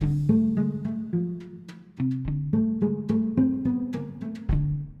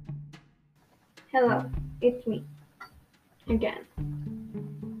Hello, it's me again.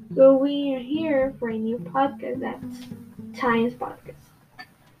 So we are here for a new podcast that's Science Podcast.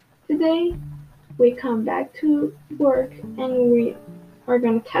 Today we come back to work and we are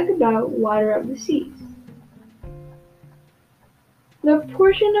going to talk about water of the seas. The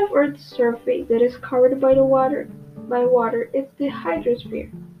portion of Earth's surface that is covered by water is the hydrosphere.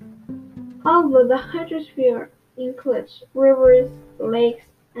 Although the hydrosphere includes rivers, lakes,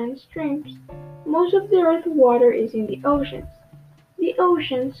 and streams, most of the Earth's water is in the oceans. The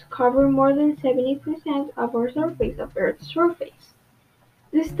oceans cover more than 70% of Earth's surface.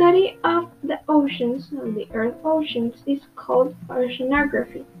 The study of the Earth's oceans, is called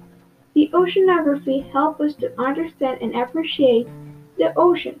oceanography. The oceanography helps us to understand and appreciate the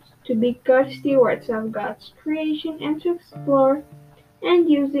oceans, to be good stewards of God's creation, and to explore and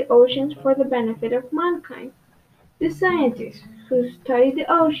use the oceans for the benefit of mankind. The scientists who study the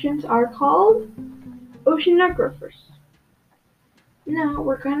oceans are called oceanographers. Now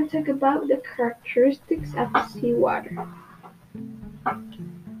we're going to talk about the characteristics of seawater.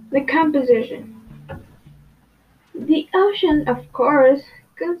 The composition. The ocean, of course,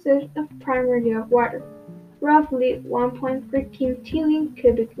 consists primarily of water, roughly 1.13 trillion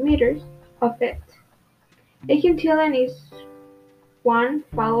cubic meters of it. A quintillion is 1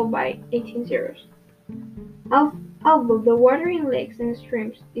 followed by 18 zeros. Although the water in lakes and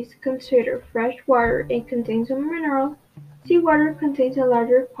streams is considered fresh water and contains some minerals, seawater contains a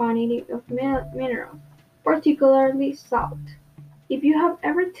larger quantity of minerals, particularly salt. If you have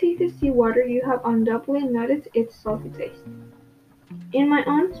ever tasted seawater, you have undoubtedly noticed its salty taste. In my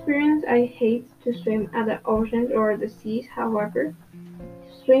own experience, I hate to swim at the oceans or the seas. However,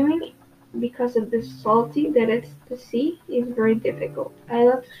 swimming, because of the salty that it's the sea, is very difficult. I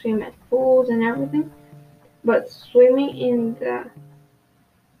love to swim at pools and everything, but swimming in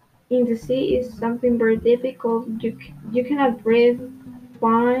the sea is something very difficult. You cannot breathe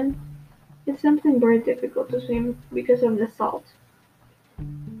fine. It's something very difficult to swim because of the salt.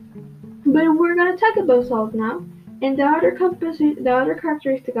 But we're gonna talk about salt now, and the other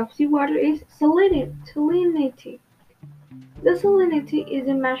characteristic of seawater is salinity. The salinity is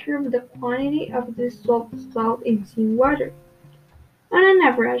a measure of the quantity of dissolved salt in seawater. On an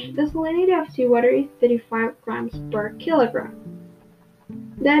average, the salinity of seawater is 35 grams per kilogram.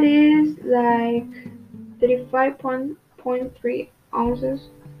 That is like 35.3 ounces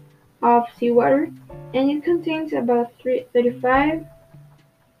of seawater, and it contains about 35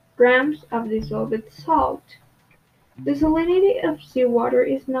 grams of dissolved salt. The salinity of seawater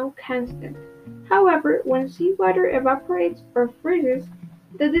is not constant. However, when seawater evaporates or freezes,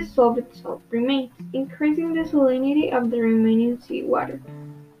 the dissolved salt remains, increasing the salinity of the remaining seawater.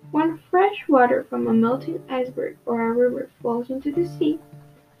 When fresh water from a melting iceberg or a river flows into the sea,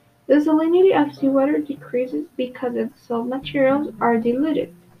 the salinity of seawater decreases because the dissolved materials are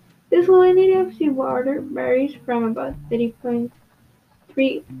diluted. The salinity of seawater varies from about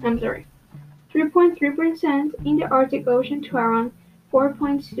 3.3% in the Arctic Ocean to around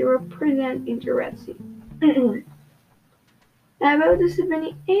 4.0% in the Red Sea. About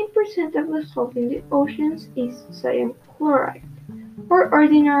 78% of the salt in the oceans is sodium chloride, or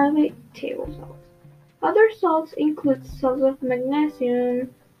ordinarily table salt. Other salts include salts of magnesium,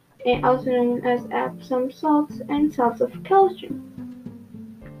 also known as Epsom salts, and salts of calcium,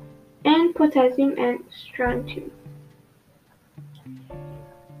 and potassium and strontium.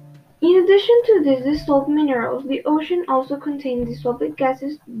 In addition to these dissolved minerals, the ocean also contains dissolved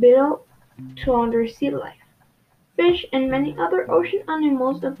gases vital to undersea life. Fish and many other ocean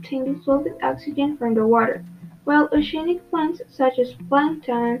animals obtain dissolved oxygen from the water, while oceanic plants such as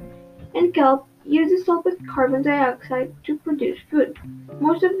plankton and kelp use dissolved carbon dioxide to produce food.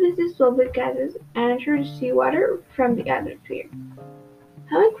 Most of these dissolved gases enter the seawater from the atmosphere.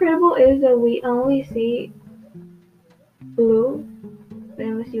 How incredible it is that we only see blue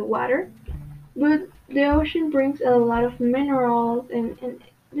when we see water, but the ocean brings a lot of minerals, and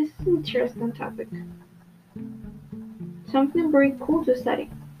this is an interesting topic. Something very cool to study.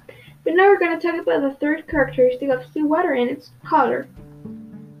 But now we're going to talk about the third characteristic of seawater, and it's color.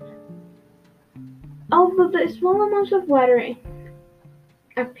 Although the small amounts of water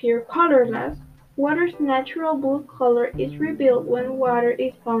appear colorless, water's natural blue color is revealed when water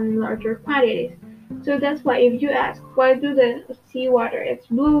is found in larger quantities. So that's why if you ask, why do the seawater it's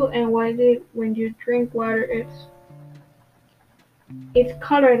blue, and when you drink water it's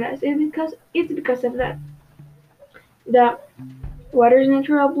colorless, it's because of that. The water's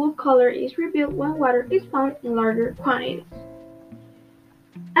natural blue color is revealed when water is found in larger quantities.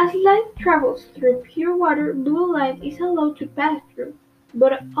 As light travels through pure water, blue light is allowed to pass through.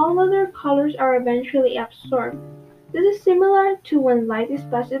 but all other colors are eventually absorbed. This is similar to when light is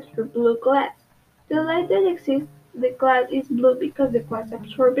passed through blue glass. The light that exits the glass is blue because the glass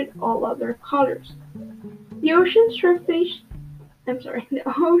absorbed all other colors. The ocean surface, the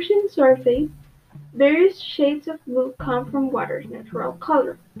ocean surface, various shades of blue come from water's natural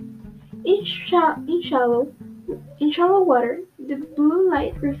color. In, sha- in shallow In shallow water, the blue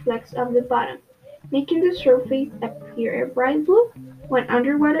light reflects off the bottom, making the surface appear a bright blue, when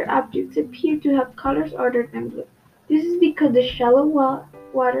underwater objects appear to have colors other than blue. This is because the shallow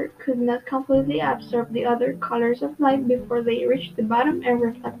water could not completely absorb the other colors of light before they reached the bottom and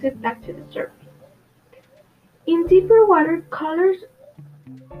reflected back to the surface. In deeper water, colors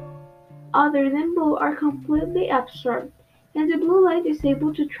other than blue are completely absorbed, and the blue light is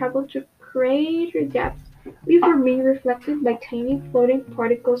able to travel to greater depths before being reflected by tiny floating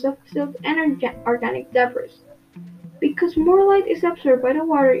particles of silt and organic debris. Because more light is absorbed by the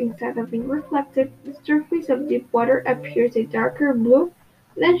water instead of being reflected, the surface of deep water appears a darker blue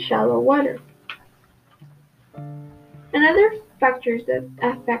than shallow water. Another factors that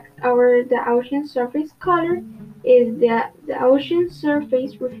affect the ocean surface color is that the ocean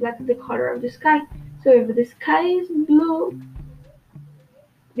surface reflects the color of the sky. So if the sky is blue,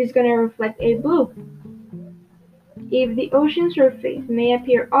 it's gonna reflect a blue. If the ocean surface may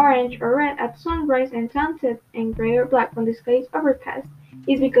appear orange or red at sunrise and sunset and gray or black when the sky is overcast,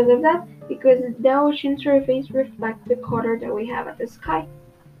 it's because of that, because the ocean surface reflects the color that we have at the sky.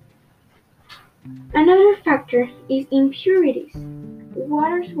 Another factor is impurities.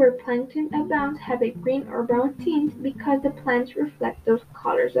 Waters where plankton abounds have a green or brown tint because the plants reflect those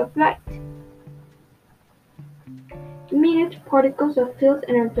colors of light. Minute particles of silt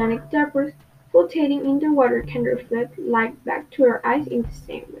and organic debris floating in the water can reflect light back to our eyes in the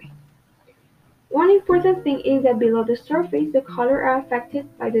same way. One important thing is that below the surface, the colors are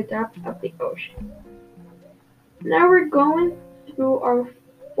affected by the depth of the ocean. Now we're going through our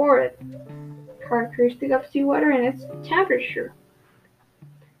fourth characteristic of seawater, and it's temperature.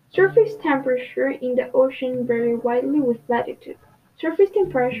 Surface temperature in the ocean vary widely with latitude. Surface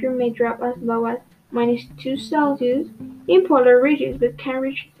temperature may drop as low as -2°C in polar regions but can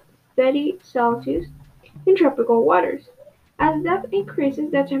reach 30°C in tropical waters. As depth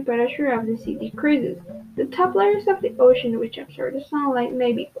increases, the temperature of the sea decreases. The top layers of the ocean, which absorb the sunlight,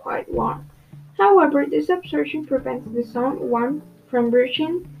 may be quite warm. However, this absorption prevents the sun warmth from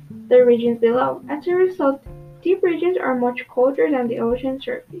reaching the regions below. As a result, deep regions are much colder than the ocean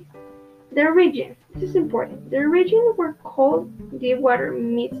surface. This is important, the region where cold, deep water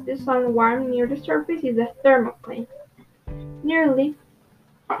meets the sun warm near the surface is the thermocline. Nearly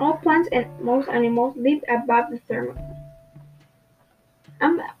all plants and most animals live above the thermocline.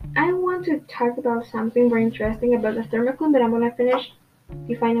 Um, I want to talk about something very interesting about the thermocline, but I'm going to finish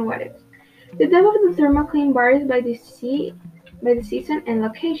defining what it is. The depth of the thermocline varies by the season and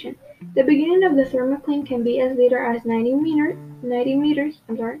location. The beginning of the thermocline can be as little as 90 meters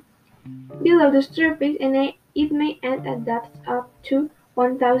below the surface, and it may end at depths up to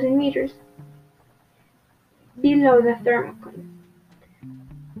 1,000 meters below the thermocline.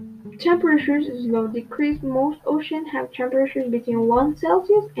 Temperatures slowly decrease. Most oceans have temperatures between 1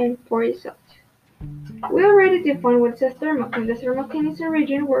 Celsius and 40 Celsius. We already defined what's a thermocline. The thermocline is a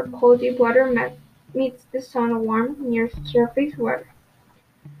region where cold deep water meets the sun warm near surface water.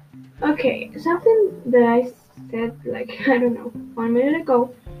 Okay, something that I said like I don't know 1 minute ago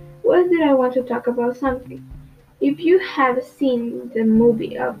was that I want to talk about something. If you have seen the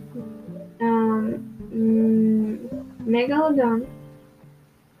movie of Megalodon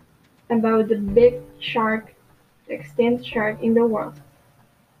about the big shark, the extinct shark in the world,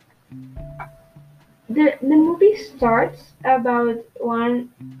 the movie starts about one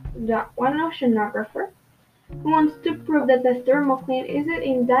oceanographer who wants to prove that the thermocline isn't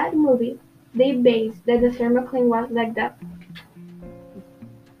in that movie. They based that the thermocline was like the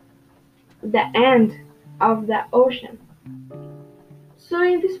end of the ocean. So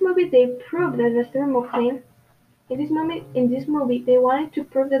in this movie, they proved that the thermocline. In this movie, they wanted to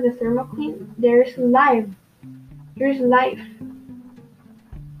prove that the thermocline there's life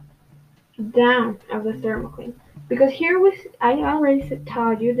down of the thermocline. Because I already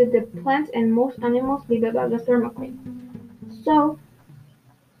told you that the plants and most animals live above the thermocline. So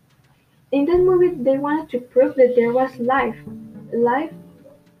in this movie, they wanted to prove that there was life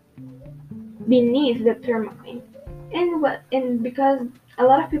beneath the thermocline. And because a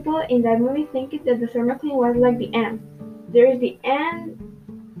lot of people in that movie think that the thermocline was like the end. There is the end,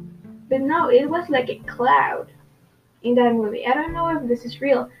 but no, it was like a cloud in that movie. I don't know if this is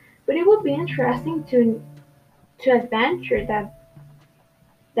real, but it would be interesting to adventure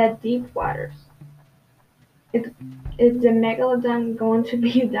the deep waters. Is, is the megalodon going to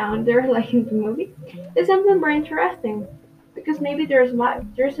be down there like in the movie? It's something very interesting because maybe there's life.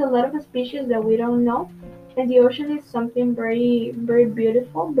 There's a lot of species that we don't know, and the ocean is something very, very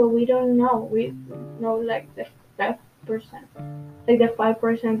beautiful, but we don't know. We know like the 5%, like the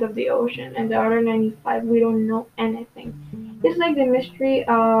 5% of the ocean, and the other 95 we don't know anything. It's like the mystery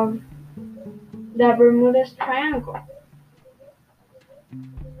of the Bermuda Triangle.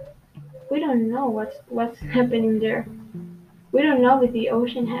 We don't know what's happening there. We don't know if the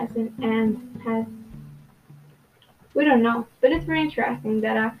ocean has an end. We don't know, but it's very interesting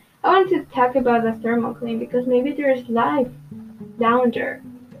that I want to talk about the thermocline because maybe there is life down there,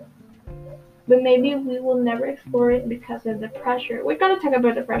 but maybe we will never explore it because of the pressure. We're gonna talk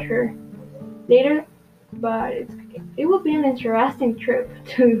about the pressure later, but it will be an interesting trip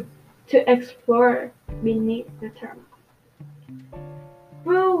to explore beneath the thermocline.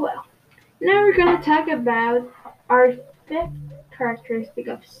 Well, now we're gonna talk about our fifth characteristic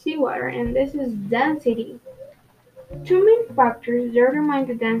of seawater, and this is density. Two main factors determine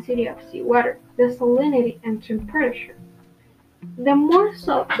the density of seawater: the salinity and temperature. The more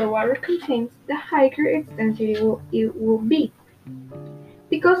salt the water contains, the higher its density will be,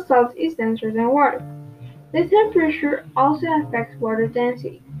 because salt is denser than water. The temperature also affects water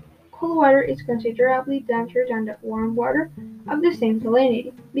density. Cold water is considerably denser than the warm water of the same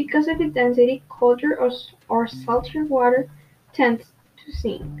salinity. Because of its density, colder or saltier water tends to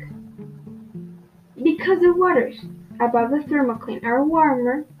sink. Because the waters above the thermocline are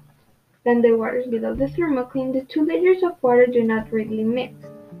warmer than the waters below the thermocline, the two layers of water do not readily mix.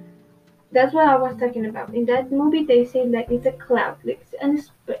 That's what I was talking about. In that movie, they say that it's a cloud. It's a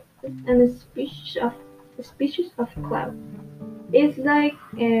species of cloud. It's like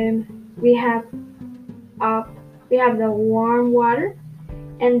we have up, we have the warm water,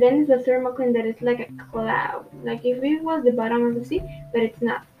 and then it's the thermocline that is like a cloud. Like if it was the bottom of the sea, but it's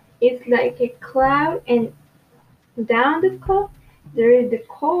not. It's like a cloud, and down the cloud there is the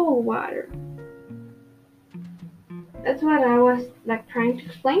cold water. That's what I was like trying to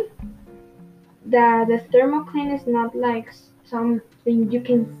explain. That the thermocline is not like something you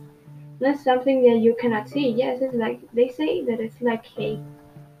can, not something that you cannot see. Yes, it's like they say that it's like a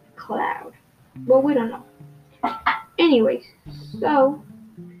cloud, but we don't know. Anyways, so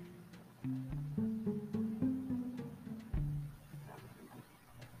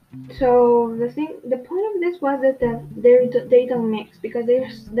the point of this was that they don't mix because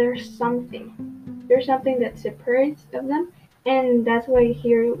there's something that separates of them, and that's why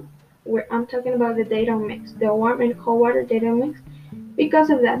here where I'm talking about the they don't mix, the warm and cold water they don't mix.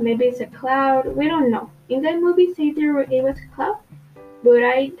 Because of that, maybe it's a cloud. We don't know. In that movie, say it was a cloud, but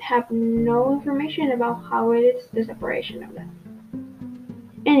I have no information about how it is the separation of that.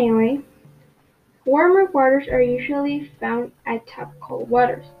 Anyway, warmer waters are usually found atop cold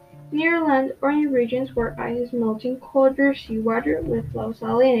waters, near land or in regions where ice is melting. Colder seawater with low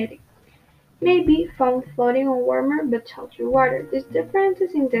salinity may be found floating on warmer but saltier water. These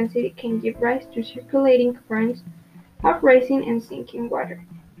differences in density can give rise to circulating currents of rising and sinking water.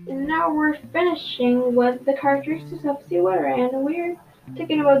 And now we're finishing with the characteristics of seawater, and we're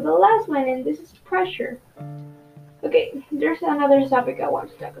talking about the last one, and this is pressure. Okay, there's another topic I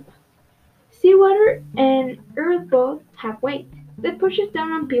want to talk about. Seawater and earth both have weight that pushes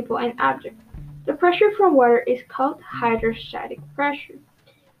down on people and objects. The pressure from water is called hydrostatic pressure.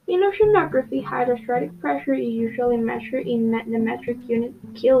 In oceanography, hydrostatic pressure is usually measured in the metric unit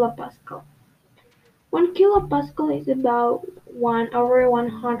kilopascal. 1 kilopascal is about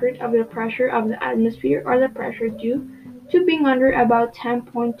 1/100 of the pressure of the atmosphere, or the pressure due to being under about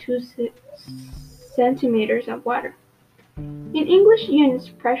 10.2 centimeters of water. In English units,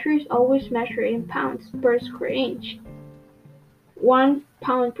 pressure is always measured in pounds per square inch. 1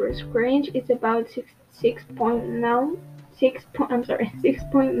 pound per square inch is about 6.9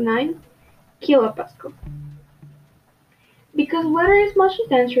 kilopascal. Because water is much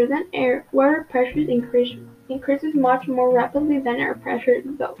denser than air, water pressure increases much more rapidly than air pressure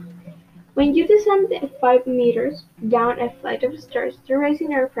does. When you descend 5 meters down a flight of stairs, the rise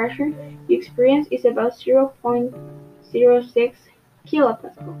in air pressure you experience is about 0.06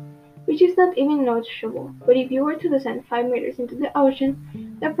 kilopascal, which is not even noticeable. But if you were to descend 5 meters into the ocean,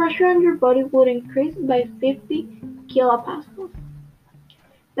 the pressure on your body would increase by 50 kilopascals.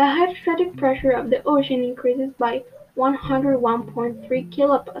 The hydrostatic pressure of the ocean increases by 101.3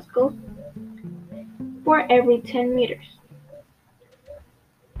 kilopascals for every 10 meters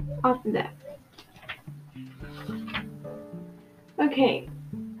of depth. Okay,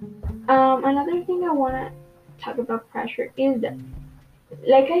 another thing I want to talk about pressure is that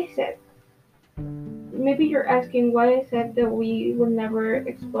Like I said, maybe you're asking why I said that we would never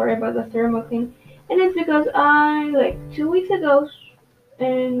explore about the thermal thing, and it's because I, like 2 weeks ago,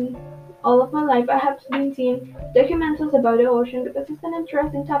 and all of my life, I have been seeing documentaries about the ocean because it's an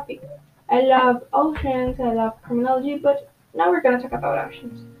interesting topic. I love oceans, I love criminology, but now we're gonna talk about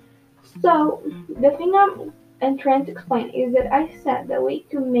oceans. So, the thing I'm trying to explain is that I said that we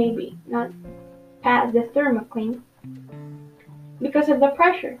could maybe not pass the thermocline because of the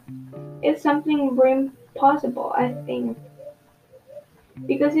pressure. It's something very impossible, I think,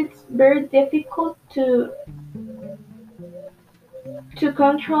 because it's very difficult to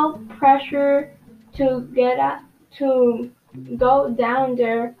control pressure, to get at, to go down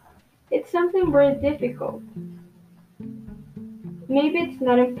there. It's something very difficult. Maybe it's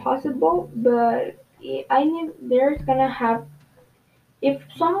not impossible, but I need there's gonna have if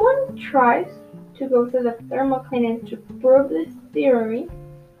someone tries to go to the thermal clinic to prove this theory,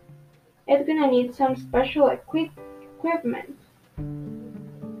 it's gonna need some special equipment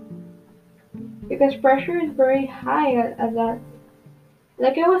because pressure is very high at that.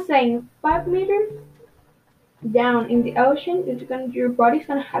 Like I was saying, 5 meters down in the ocean, your body's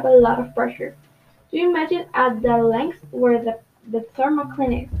gonna have a lot of pressure. Do you imagine at the length where the thermal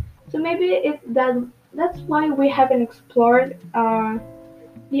clinic? So maybe it's that's why we haven't explored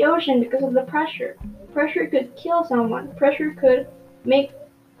the ocean because of the pressure. Pressure could kill someone. Pressure could make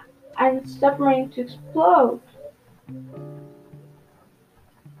a submarine to explode.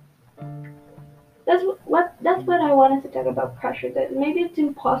 That's what I wanted to talk about pressure. That maybe it's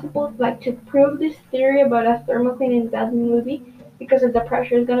impossible like to prove this theory about a thermocline in that movie because of the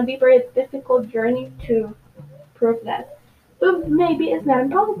pressure. It's gonna be a very difficult journey to prove that. But maybe it's not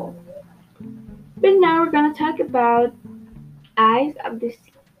impossible. But now we're gonna talk about ice of the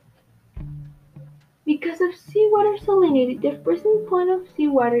sea. Because of seawater salinity, the freezing point of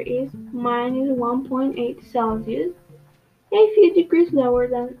seawater is -1.8 Celsius, a few degrees lower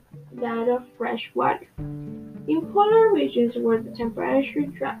than that of fresh water. In polar regions where the temperature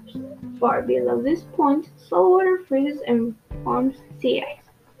drops far below this point, saltwater freezes and forms sea ice.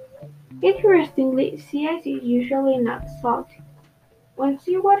 Interestingly, sea ice is usually not salty. When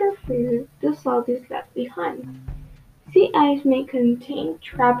seawater freezes, the salt is left behind. Sea ice may contain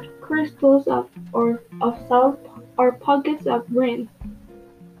trapped crystals of salt or pockets of brine.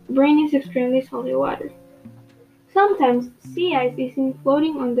 Brine is extremely salty water. Sometimes sea ice is seen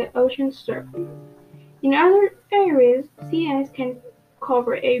floating on the ocean's surface. In other areas, sea ice can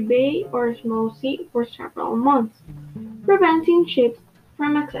cover a bay or a small sea for several months, preventing ships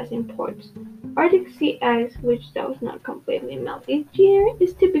from accessing ports. Arctic sea ice, which does not completely melt each year,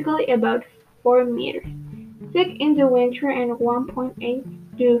 is typically about 4 meters thick in the winter and 1.8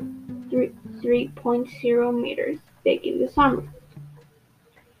 to 3.0 meters thick in the summer.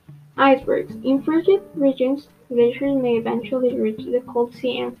 Icebergs. In frigid regions, glaciers may eventually reach the cold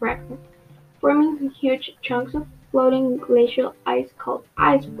sea and fragment, forming huge chunks of floating glacial ice called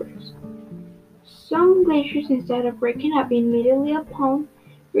icebergs. Some glaciers, instead of breaking up immediately upon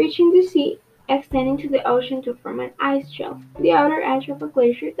reaching the sea, extend into the ocean to form an ice shelf, the outer edge of a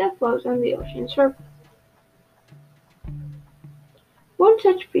glacier that floats on the ocean surface. One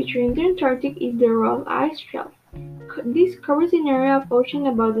such feature in the Antarctic is the Ross Ice Shelf. This covers an area of ocean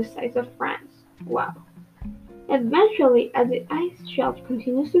about the size of France. Wow. Eventually, as the ice shelf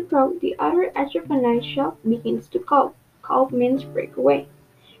continues to grow, the outer edge of an ice shelf begins to calve. Calve means break away,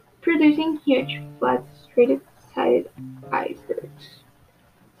 producing huge, flat, straight-sided icebergs.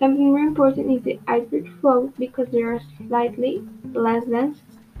 Something very important is the iceberg flow because they are slightly less dense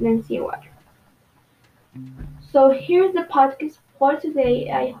than seawater. So here's the podcast for today.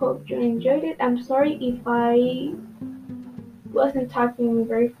 I hope you enjoyed it. I'm sorry if I wasn't talking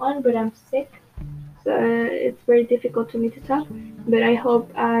very fun, but I'm sick, so it's very difficult to me to talk. But I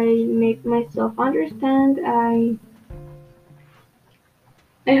hope I make myself understand. I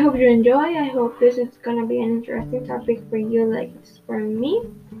hope you enjoy. I hope this is gonna be an interesting topic for you, like it's for me.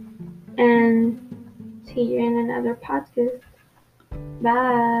 And see you in another podcast.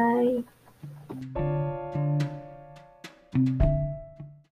 Bye.